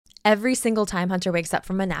Every single time Hunter wakes up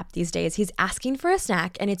from a nap these days, he's asking for a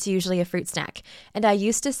snack, and it's usually a fruit snack. And I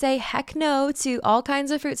used to say heck no to all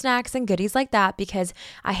kinds of fruit snacks and goodies like that because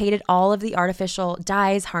I hated all of the artificial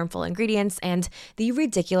dyes, harmful ingredients, and the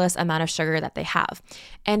ridiculous amount of sugar that they have.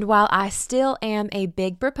 And while I still am a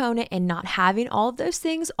big proponent in not having all of those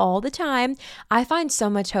things all the time, I find so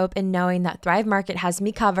much hope in knowing that Thrive Market has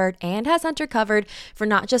me covered and has Hunter covered for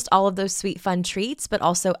not just all of those sweet, fun treats, but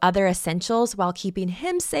also other essentials while keeping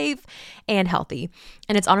him safe and healthy.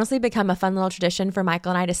 And it's honestly become a fun little tradition for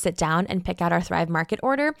Michael and I to sit down and pick out our Thrive Market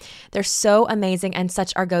order. They're so amazing and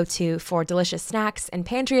such our go-to for delicious snacks and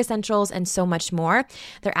pantry essentials and so much more.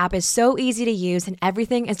 Their app is so easy to use and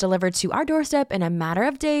everything is delivered to our doorstep in a matter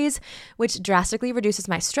of days, which drastically reduces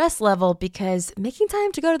my stress level because making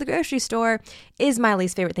time to go to the grocery store is my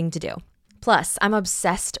least favorite thing to do. Plus, I'm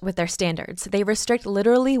obsessed with their standards. They restrict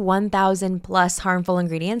literally 1,000 plus harmful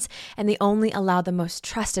ingredients, and they only allow the most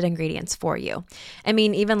trusted ingredients for you. I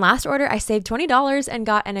mean, even last order, I saved $20 and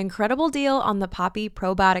got an incredible deal on the Poppi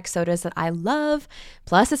probiotic sodas that I love.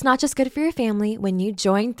 Plus, it's not just good for your family. When you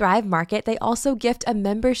join Thrive Market, they also gift a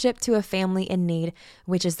membership to a family in need,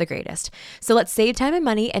 which is the greatest. So let's save time and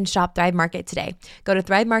money and shop Thrive Market today. Go to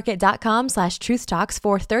thrivemarket.com/truthtalks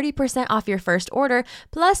for 30% off your first order.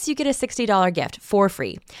 Plus, you get a $60 gift for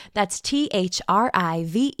free. That's THRIVE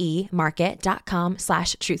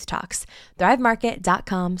market.com/truthtalks.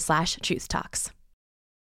 thrivemarket.com/truthtalks.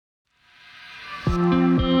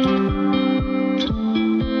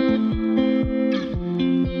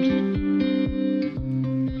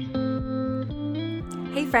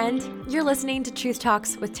 Hey friend, you're listening to Truth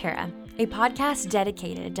Talks with Tara, a podcast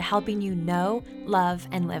dedicated to helping you know, love,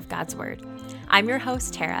 and live God's Word. I'm your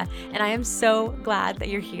host, Tara, and I am so glad that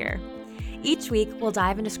you're here. Each week, we'll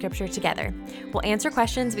dive into scripture together. We'll answer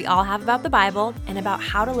questions we all have about the Bible and about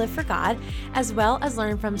how to live for God, as well as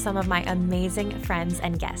learn from some of my amazing friends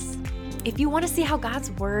and guests. If you want to see how God's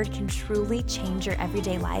Word can truly change your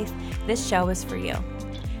everyday life, this show is for you.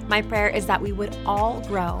 My prayer is that we would all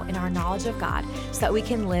grow in our knowledge of God so that we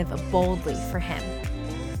can live boldly for Him.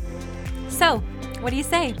 So, what do you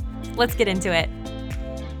say? Let's get into it.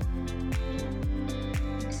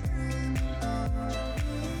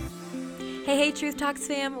 Hey, Truth Talks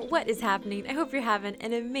fam, what is happening? I hope you're having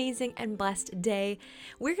an amazing and blessed day.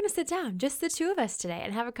 We're going to sit down, just the two of us today,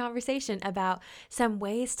 and have a conversation about some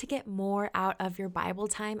ways to get more out of your Bible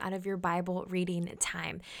time, out of your Bible reading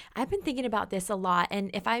time. I've been thinking about this a lot,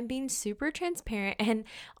 and if I'm being super transparent and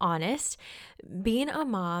honest, being a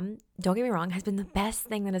mom, don't get me wrong, has been the best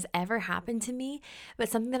thing that has ever happened to me, but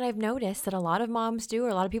something that I've noticed that a lot of moms do, or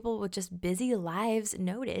a lot of people with just busy lives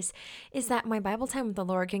notice, is that my Bible time with the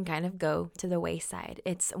Lord can kind of go to the wayside.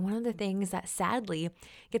 It's one of the things that sadly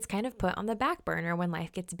gets kind of put on the back burner when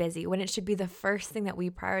life gets busy, when it should be the first thing that we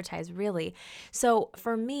prioritize, really. So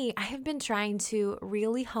for me, I have been trying to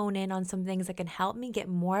really hone in on some things that can help me get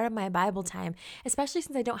more out of my Bible time, especially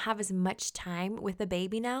since I don't have as much time with the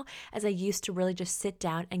baby now as I used to really just sit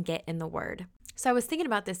down and get in the Word. So I was thinking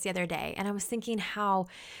about this the other day, and I was thinking how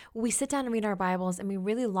we sit down and read our Bibles and we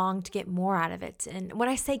really long to get more out of it. And when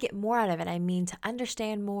I say get more out of it, I mean to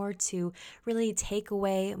understand more, to really take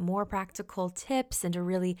away more practical tips, and to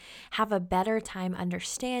really have a better time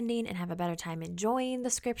understanding and have a better time enjoying the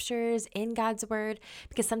scriptures in God's Word,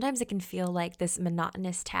 because sometimes it can feel like this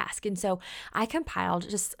monotonous task. And so I compiled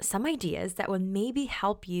just some ideas that would maybe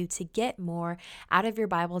help you to get more out of your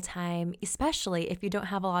Bible time, especially if you don't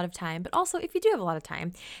have a lot of time, but also if you do have a lot of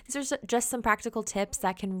time. These are just some practical tips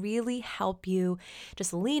that can really help you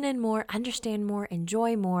just lean in more, understand more,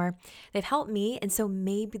 enjoy more. They've helped me, and so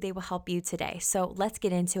maybe they will help you today. So let's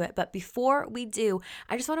get into it. But before we do,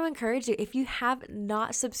 I just want to encourage you, if you have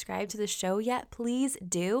not subscribed to the show yet, please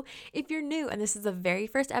do. If you're new and this is the very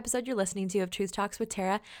first episode you're listening to of Truth Talks with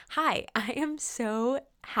Tara, hi, I am so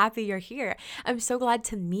happy you're here. I'm so glad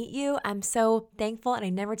to meet you. I'm so thankful, and I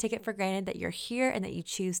never take it for granted that you're here and that you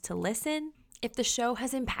choose to listen. If the show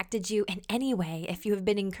has impacted you in any way, if you have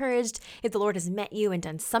been encouraged, if the Lord has met you and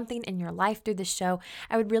done something in your life through the show,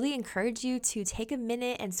 I would really encourage you to take a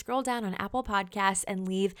minute and scroll down on Apple Podcasts and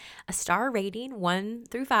leave a star rating, 1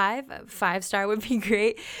 through 5. 5-star would be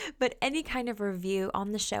great, but any kind of review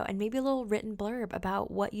on the show, and maybe a little written blurb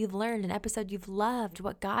about what you've learned, an episode you've loved,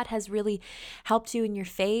 what God has really helped you in your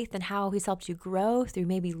faith, and how He's helped you grow through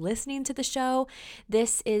maybe listening to the show.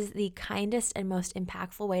 This is the kindest and most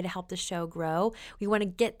impactful way to help the show grow. We want to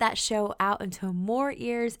get that show out into more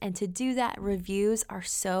ears, and to do that, reviews are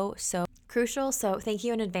so crucial. So thank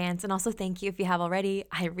you in advance, and also thank you if you have already.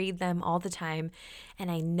 I read them all the time,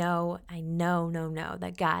 and I know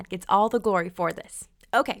that God gets all the glory for this.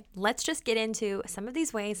 Okay, let's just get into some of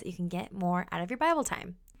these ways that you can get more out of your Bible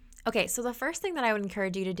time. Okay, so the first thing that I would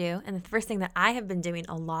encourage you to do, and the first thing that I have been doing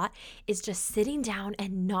a lot, is just sitting down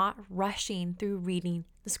and not rushing through reading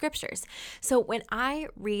the scriptures. So when I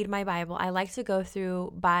read my Bible, I like to go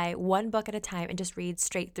through by one book at a time and just read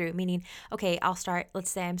straight through, meaning, okay,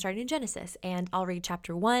 let's say I'm starting in Genesis, and I'll read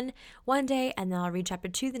chapter 1 one day, and then I'll read chapter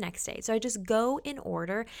 2 the next day. So I just go in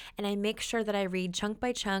order, and I make sure that I read chunk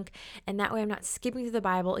by chunk, and that way I'm not skipping through the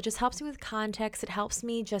Bible. It just helps me with context. It helps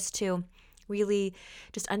me just to really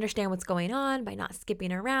just understand what's going on by not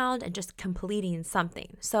skipping around and just completing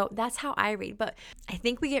something. So that's how I read. But I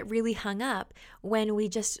think we get really hung up when we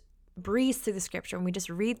just breeze through the scripture and we just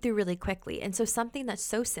read through really quickly. And so something that's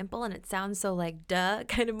so simple and it sounds so like duh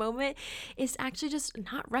kind of moment is actually just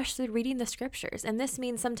not rush through reading the scriptures. And this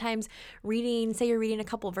means sometimes reading, say you're reading a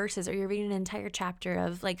couple verses or you're reading an entire chapter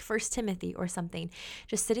of like 1 Timothy or something,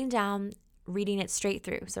 just sitting down, reading it straight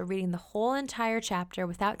through. So reading the whole entire chapter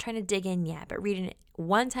without trying to dig in yet, but reading it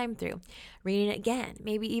one time through, reading it again,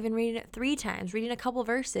 maybe even reading it 3 times, reading a couple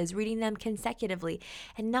verses, reading them consecutively,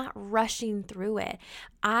 and not rushing through it.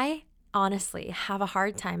 I honestly have a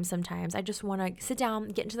hard time sometimes. I just want to sit down,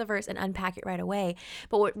 get into the verse, and unpack it right away.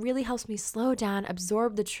 But what really helps me slow down,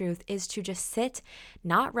 absorb the truth, is to just sit,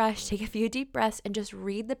 not rush, take a few deep breaths, and just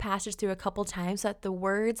read the passage through a couple times so that the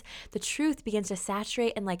words, the truth begins to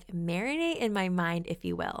saturate and like marinate in my mind, if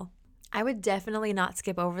you will. I would definitely not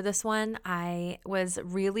skip over this one. I was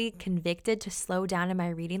really convicted to slow down in my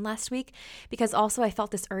reading last week because also I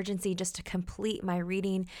felt this urgency just to complete my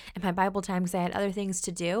reading and my Bible time because I had other things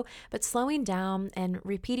to do. But slowing down and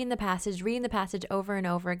repeating the passage, reading the passage over and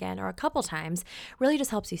over again or a couple times really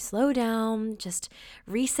just helps you slow down, just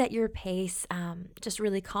reset your pace, just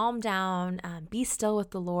really calm down, be still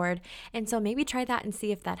with the Lord. And so maybe try that and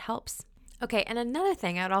see if that helps. Okay, and another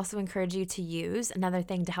thing I would also encourage you to use, another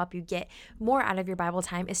thing to help you get more out of your Bible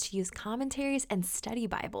time is to use commentaries and study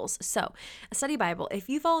Bibles. So, a study Bible, if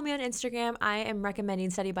you follow me on Instagram, I am recommending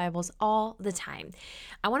study Bibles all the time.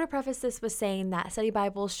 I want to preface this with saying that study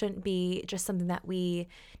Bibles shouldn't be just something that we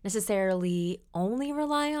necessarily only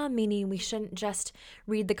rely on, meaning we shouldn't just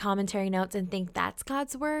read the commentary notes and think that's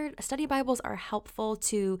God's word. Study Bibles are helpful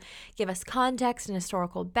to give us context and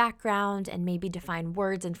historical background and maybe define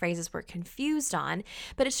words and phrases we're confused on,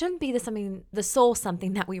 but it shouldn't be the sole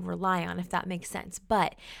something that we rely on, if that makes sense.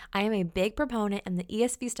 But I am a big proponent in the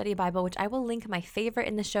ESV Study Bible, which I will link my favorite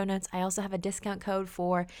in the show notes. I also have a discount code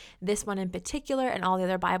for this one in particular and all the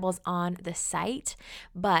other Bibles on the site.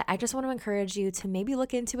 But I just want to encourage you to maybe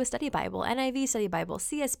look into a study Bible, NIV Study Bible,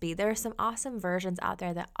 CSB. There are some awesome versions out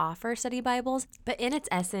there that offer study Bibles, but in its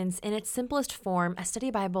essence, in its simplest form, a study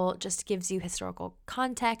Bible just gives you historical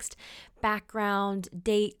context, background,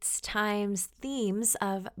 dates, times, themes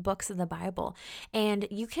of books of the Bible. And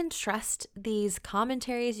you can trust these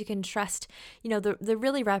commentaries. You can trust, the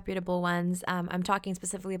really reputable ones. I'm talking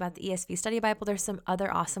specifically about the ESV Study Bible. There's some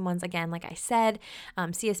other awesome ones. Again, like I said,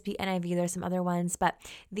 CSB, NIV, there's some other ones. But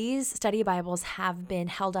these study Bibles have been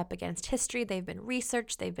held up against history. They've been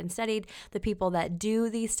researched. They've been studied. The people that do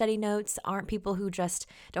these study notes aren't people who just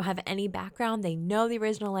don't have any background. They know the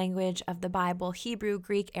original language of the Bible, Hebrew,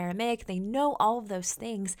 Greek, Aramaic. They know all of those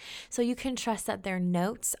things. So you can trust that their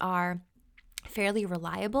notes are fairly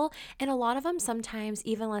reliable. And a lot of them sometimes,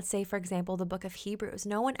 even let's say, for example, the book of Hebrews,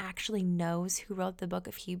 no one actually knows who wrote the book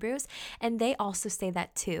of Hebrews. And they also say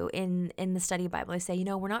that too in the study Bible. They say,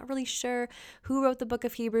 we're not really sure who wrote the book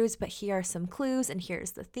of Hebrews, but here are some clues and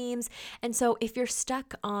here's the themes. And so if you're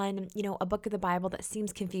stuck on, a book of the Bible that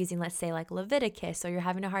seems confusing, let's say like Leviticus, or you're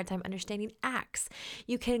having a hard time understanding Acts,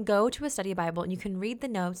 you can go to a study Bible and you can read the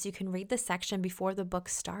notes, you can read the section before the book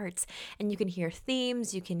starts, and you can hear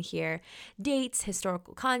themes, you can hear dates,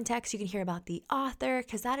 historical context, you can hear about the author,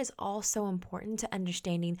 because that is all so important to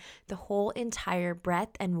understanding the whole entire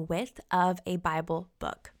breadth and width of a Bible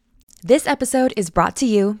book. This episode is brought to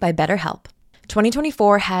you by BetterHelp.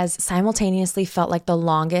 2024 has simultaneously felt like the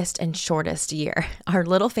longest and shortest year. Our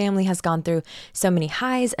little family has gone through so many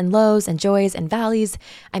highs and lows and joys and valleys.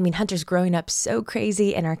 Hunter's growing up so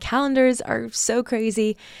crazy and our calendars are so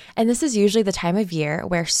crazy. And this is usually the time of year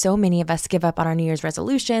where so many of us give up on our New Year's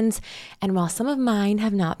resolutions. And while some of mine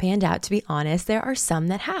have not panned out, to be honest, there are some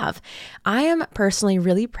that have. I am personally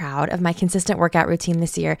really proud of my consistent workout routine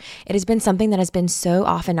this year. It has been something that has been so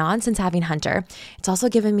off and on since having Hunter. It's also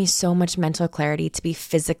given me so much mental clarity to be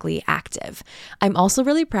physically active. I'm also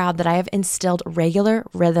really proud that I have instilled regular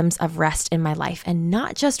rhythms of rest in my life, and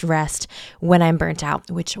not just rest when I'm burnt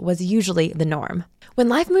out, which was usually the norm. When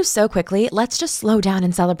life moves so quickly, let's just slow down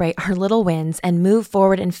and celebrate our little wins and move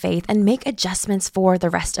forward in faith and make adjustments for the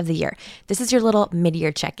rest of the year. This is your little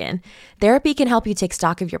mid-year check-in. Therapy can help you take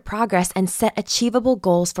stock of your progress and set achievable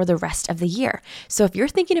goals for the rest of the year. So if you're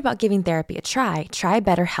thinking about giving therapy a try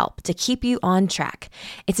BetterHelp to keep you on track.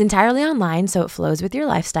 It's entirely online, so it flows with your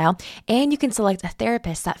lifestyle, and you can select a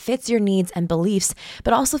therapist that fits your needs and beliefs,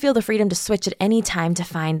 but also feel the freedom to switch at any time to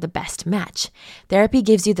find the best match. Therapy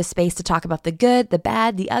gives you the space to talk about the good, the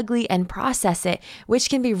bad, the ugly, and process it, which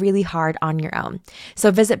can be really hard on your own.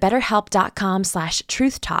 So visit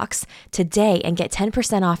betterhelp.com/truthtalks today and get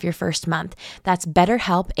 10% off your first month. That's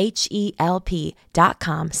BetterHelp,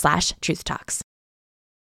 HELP.com/truthtalks.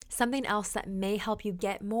 Something else that may help you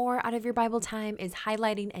get more out of your Bible time is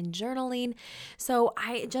highlighting and journaling. So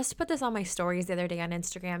I just put this on my stories the other day on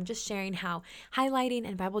Instagram, just sharing how highlighting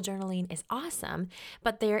and Bible journaling is awesome,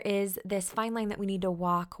 but there is this fine line that we need to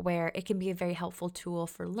walk where it can be a very helpful tool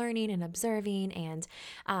for learning and observing and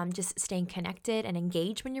just staying connected and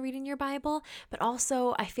engaged when you're reading your Bible. But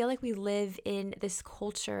also, I feel like we live in this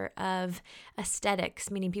culture of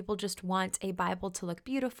aesthetics, meaning people just want a Bible to look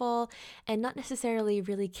beautiful and not necessarily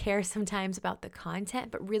really care sometimes about the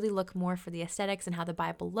content, but really look more for the aesthetics and how the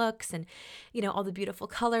Bible looks and, all the beautiful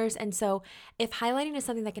colors. And so if highlighting is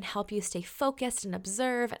something that can help you stay focused and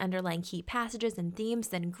observe and underline key passages and themes,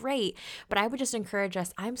 then great. But I would just encourage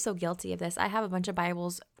us, I'm so guilty of this. I have a bunch of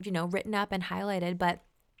Bibles, written up and highlighted, but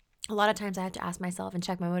a lot of times I have to ask myself and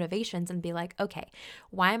check my motivations and be like, okay,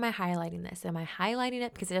 why am I highlighting this? Am I highlighting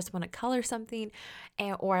it because I just want to color something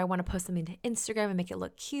or I want to post something to Instagram and make it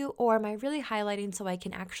look cute? Or am I really highlighting so I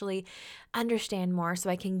can actually understand more, so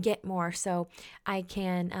I can get more, so I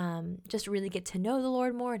can just really get to know the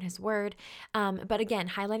Lord more and His Word? But again,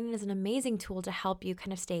 highlighting is an amazing tool to help you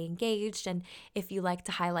kind of stay engaged. And if you like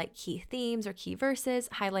to highlight key themes or key verses,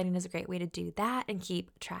 highlighting is a great way to do that and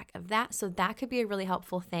keep track of that. So that could be a really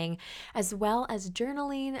helpful thing. As well as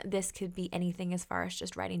journaling, this could be anything as far as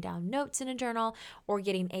just writing down notes in a journal or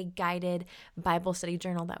getting a guided Bible study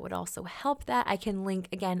journal that would also help that. I can link,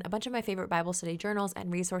 again, a bunch of my favorite Bible study journals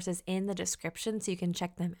and resources in the description so you can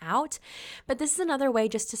check them out. But this is another way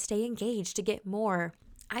just to stay engaged, to get more.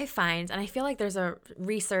 I find, and I feel like there's a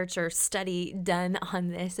research or study done on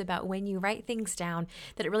this about when you write things down,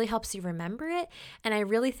 that it really helps you remember it. And I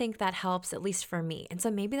really think that helps, at least for me. And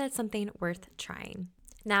so maybe that's something worth trying.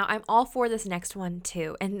 Now, I'm all for this next one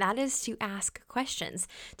too, and that is to ask questions,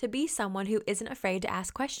 to be someone who isn't afraid to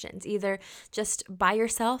ask questions, either just by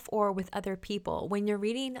yourself or with other people. When you're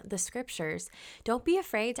reading the scriptures, don't be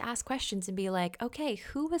afraid to ask questions and be like, okay,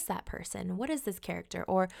 who was that person? What is this character?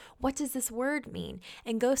 Or what does this word mean?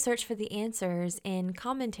 And go search for the answers in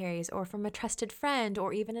commentaries or from a trusted friend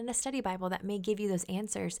or even in a study Bible that may give you those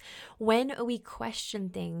answers. When we question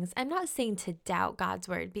things, I'm not saying to doubt God's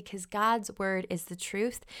word, because God's word is the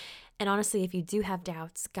truth. And honestly, if you do have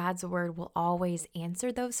doubts, God's word will always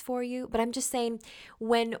answer those for you. But I'm just saying,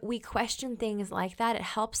 when we question things like that, it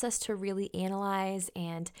helps us to really analyze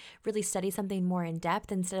and really study something more in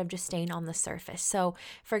depth instead of just staying on the surface. So,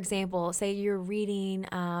 for example, say you're reading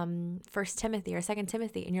 1 Timothy or 2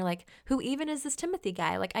 Timothy, and you're like, who even is this Timothy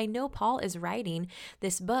guy? Like, I know Paul is writing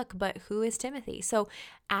this book, but who is Timothy? So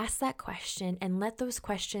ask that question and let those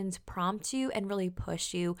questions prompt you and really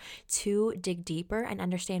push you to dig deeper and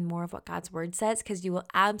understand more of what God's word says, because you will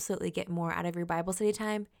absolutely get more out of your Bible study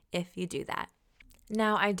time if you do that.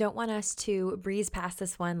 Now, I don't want us to breeze past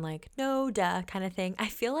this one like, no, duh, kind of thing. I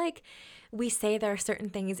feel like we say there are certain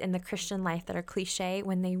things in the Christian life that are cliche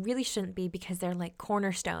when they really shouldn't be, because they're like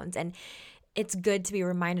cornerstones, and it's good to be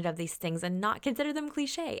reminded of these things and not consider them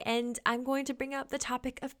cliche. And I'm going to bring up the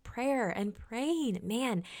topic of prayer and praying.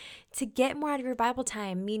 Man, to get more out of your Bible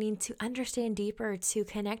time, meaning to understand deeper, to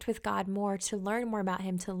connect with God more, to learn more about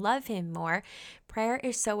Him, to love Him more, prayer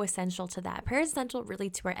is so essential to that. Prayer is essential really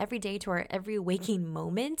to our everyday, to our every waking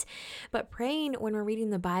moment. But praying when we're reading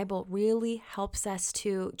the Bible really helps us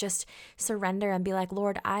to just surrender and be like,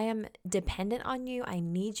 Lord, I am dependent on you. I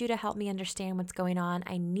need you to help me understand what's going on.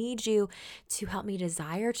 I need you to help me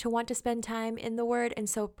desire to want to spend time in the Word. And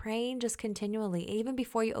so praying just continually, even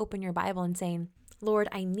before you open your Bible, and saying, Lord,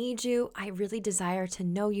 I need you. I really desire to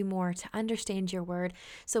know you more, to understand your word.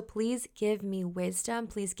 So please give me wisdom.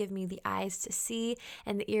 Please give me the eyes to see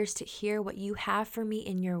and the ears to hear what you have for me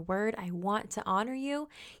in your word. I want to honor you.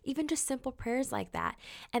 Even just simple prayers like that.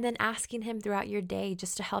 And then asking Him throughout your day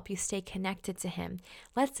just to help you stay connected to Him.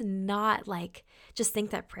 Let's not just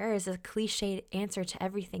think that prayer is a cliched answer to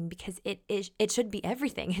everything, because it should be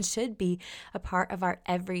everything. It should be a part of our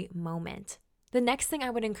every moment. The next thing I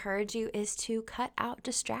would encourage you is to cut out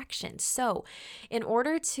distractions. So, in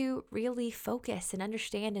order to really focus and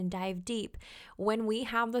understand and dive deep, when we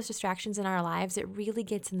have those distractions in our lives, it really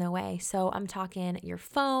gets in the way. So, I'm talking your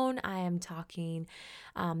phone, I am talking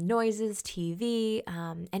noises, TV,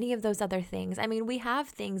 any of those other things. I mean, we have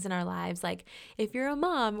things in our lives like if you're a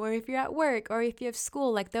mom or if you're at work or if you have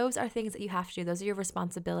school, like those are things that you have to do. Those are your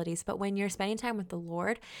responsibilities. But when you're spending time with the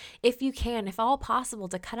Lord, if you can, if all possible,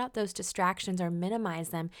 to cut out those distractions or minimize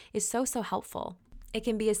them is so, so helpful. It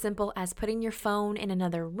can be as simple as putting your phone in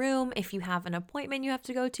another room. If you have an appointment you have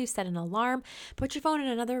to go to, set an alarm, put your phone in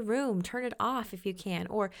another room, turn it off if you can,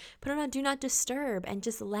 or put it on do not disturb and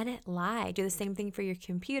just let it lie. Do the same thing for your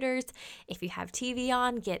computers. If you have TV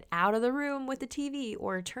on, get out of the room with the TV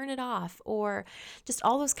or turn it off, or just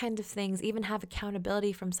all those kinds of things. Even have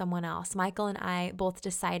accountability from someone else. Michael and I both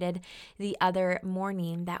decided the other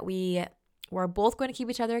morning that we're both going to keep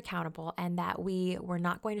each other accountable and that we were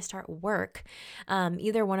not going to start work,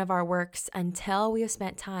 either one of our works, until we have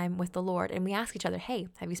spent time with the Lord. And we ask each other, hey,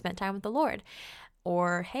 have you spent time with the Lord?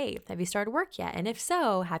 Or, hey, have you started work yet? And if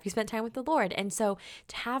so, have you spent time with the Lord? And so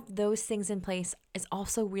to have those things in place is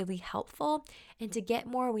also really helpful. And to get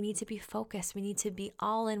more, we need to be focused. We need to be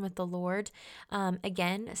all in with the Lord.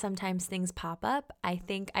 Again, sometimes things pop up. I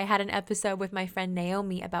think I had an episode with my friend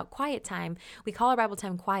Naomi about quiet time. We call our Bible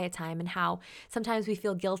time quiet time, and how sometimes we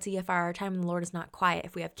feel guilty if our time in the Lord is not quiet,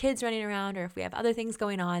 if we have kids running around or if we have other things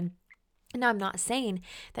going on. Now, I'm not saying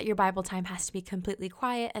that your Bible time has to be completely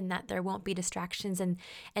quiet and that there won't be distractions and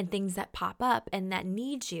things that pop up and that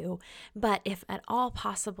need you. But if at all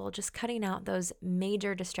possible, just cutting out those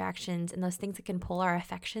major distractions and those things that can pull our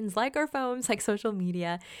affections, like our phones, like social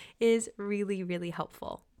media, is really, really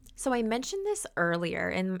helpful. So I mentioned this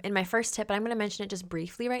earlier in my first tip, but I'm going to mention it just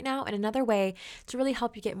briefly right now. And another way to really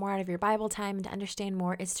help you get more out of your Bible time and to understand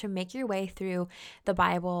more is to make your way through the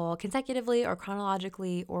Bible consecutively or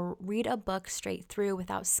chronologically, or read a book straight through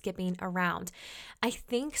without skipping around. I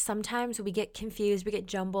think sometimes we get confused, we get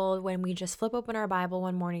jumbled when we just flip open our Bible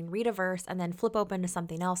one morning, read a verse, and then flip open to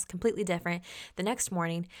something else completely different the next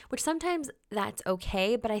morning, which sometimes that's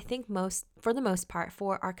okay. But I think for the most part,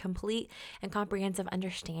 for our complete and comprehensive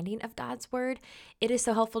understanding of God's word, it is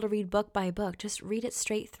so helpful to read book by book. Just read it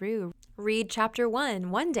straight through. Read chapter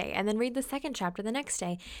 1 one day and then read the second chapter the next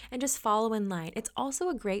day and just follow in line. It's also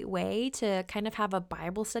a great way to kind of have a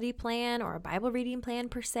Bible study plan or a Bible reading plan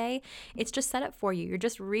per se. It's just set up for you. You're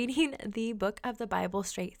just reading the book of the Bible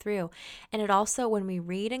straight through. And it also, when we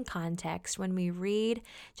read in context, when we read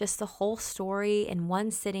just the whole story in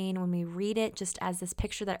one sitting, when we read it just as this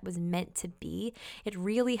picture that it was meant to be, it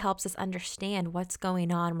really helps us understand what's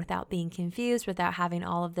going on without being confused, without having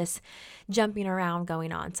all of this jumping around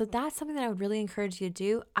going on. So that's something that I would really encourage you to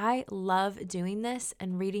do. I love doing this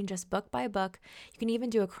and reading just book by book. You can even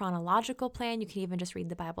do a chronological plan. You can even just read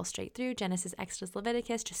the Bible straight through, Genesis, Exodus,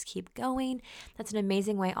 Leviticus, just keep going. That's an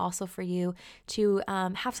amazing way also for you to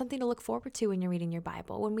have something to look forward to when you're reading your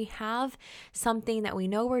Bible. When we have something that we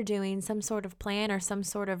know we're doing, some sort of plan or some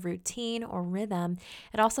sort of routine or rhythm,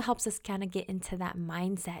 it also helps us kind of get into that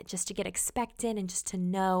mindset, just to get expectant and just to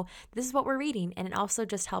know this is what we're reading. And it also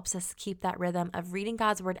just helps us keep that rhythm of reading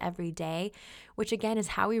God's word every day, which again is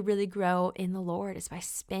how we really grow in the Lord, is by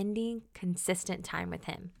spending consistent time with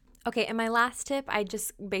Him. Okay, and my last tip, I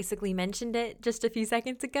just basically mentioned it just a few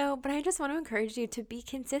seconds ago, but I just want to encourage you to be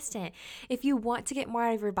consistent. If you want to get more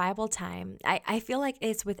out of your Bible time, I feel like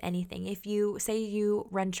it's with anything. If you say you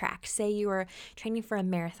run track, say you are training for a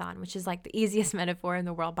marathon, which is like the easiest metaphor in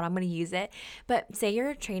the world, but I'm going to use it. But say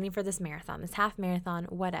you're training for this marathon, this half marathon,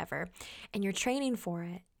 whatever, and you're training for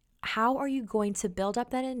it. How are you going to build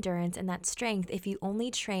up that endurance and that strength if you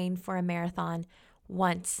only train for a marathon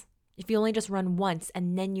once? If you only just run once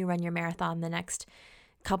and then you run your marathon the next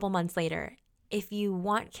couple months later? If you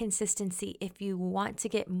want consistency, if you want to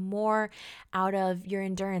get more out of your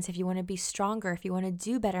endurance, if you want to be stronger, if you want to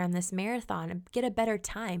do better on this marathon and get a better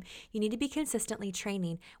time, you need to be consistently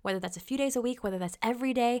training, whether that's a few days a week, whether that's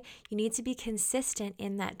every day. You need to be consistent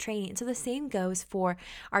in that training. So the same goes for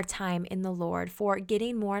our time in the Lord. For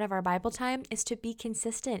getting more out of our Bible time is to be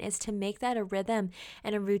consistent, is to make that a rhythm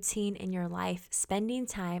and a routine in your life, spending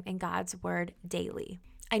time in God's word daily.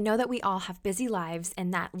 I know that we all have busy lives,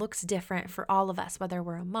 and that looks different for all of us, whether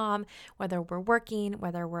we're a mom, whether we're working,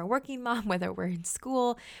 whether we're a working mom, whether we're in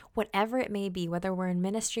school, whatever it may be, whether we're in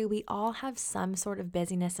ministry, we all have some sort of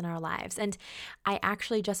busyness in our lives. And I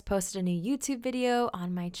actually just posted a new YouTube video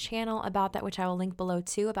on my channel about that, which I will link below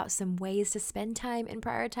too, about some ways to spend time and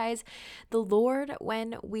prioritize the Lord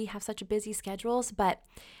when we have such busy schedules. But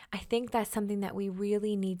I think that's something that we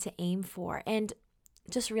really need to aim for. And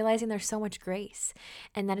just realizing there's so much grace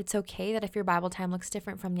and that it's okay that if your Bible time looks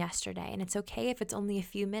different from yesterday, and it's okay if it's only a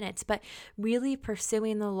few minutes, but really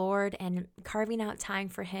pursuing the Lord and carving out time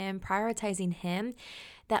for Him, prioritizing Him,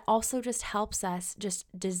 that also just helps us just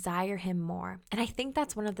desire Him more. And I think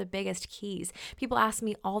that's one of the biggest keys. People ask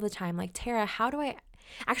me all the time, like, Tara, how do I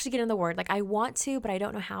actually get in the Word? Like, I want to, but I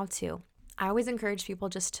don't know how to. I always encourage people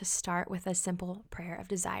just to start with a simple prayer of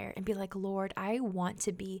desire and be like, Lord, I want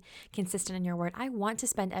to be consistent in your word. I want to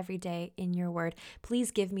spend every day in your word. Please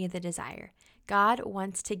give me the desire. God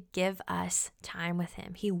wants to give us time with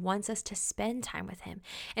Him. He wants us to spend time with Him.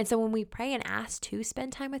 And so when we pray and ask to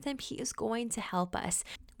spend time with Him, He is going to help us.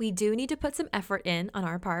 We do need to put some effort in on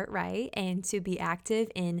our part, right? And to be active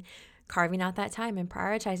in carving out that time and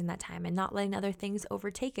prioritizing that time and not letting other things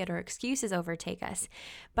overtake it or excuses overtake us.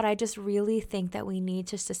 But I just really think that we need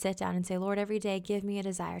just to sit down and say, Lord, every day, give me a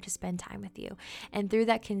desire to spend time with you. And through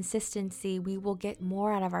that consistency, we will get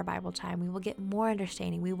more out of our Bible time. We will get more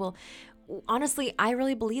understanding. We will, honestly, I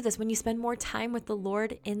really believe this. When you spend more time with the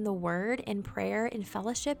Lord in the Word, in prayer, in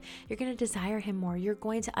fellowship, you're going to desire Him more. You're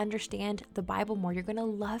going to understand the Bible more. You're going to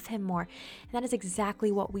love Him more. And that is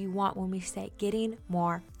exactly what we want when we say getting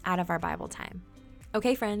more out of our Bible time.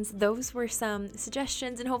 Okay, friends, those were some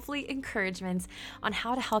suggestions and hopefully encouragements on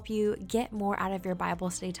how to help you get more out of your Bible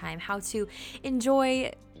study time, how to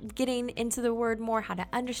enjoy getting into the Word more, how to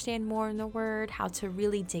understand more in the Word, how to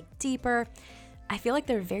really dig deeper. I feel like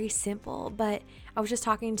they're very simple, but I was just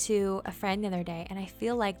talking to a friend the other day, and I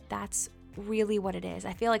feel like that's really what it is.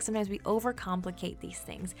 I feel like sometimes we overcomplicate these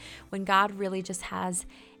things when God really just has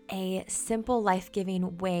a simple,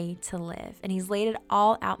 life-giving way to live, and He's laid it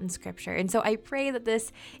all out in Scripture. And so I pray that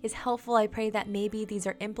this is helpful. I pray that maybe these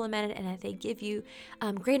are implemented and that they give you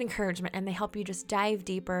great encouragement and they help you just dive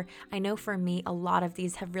deeper. I know for me, a lot of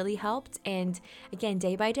these have really helped. And again,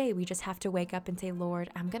 day by day, we just have to wake up and say, Lord,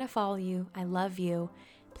 I'm going to follow you. I love you.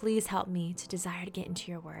 Please help me to desire to get into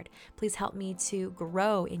your word. Please help me to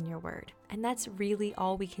grow in your word. And that's really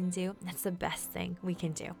all we can do. That's the best thing we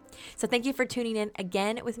can do. So thank you for tuning in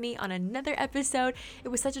again with me on another episode. It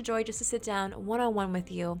was such a joy just to sit down one-on-one with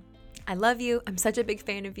you. I love you. I'm such a big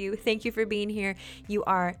fan of you. Thank you for being here. You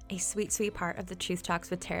are a sweet, sweet part of the Truth Talks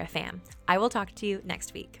with Tara fam. I will talk to you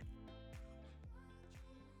next week.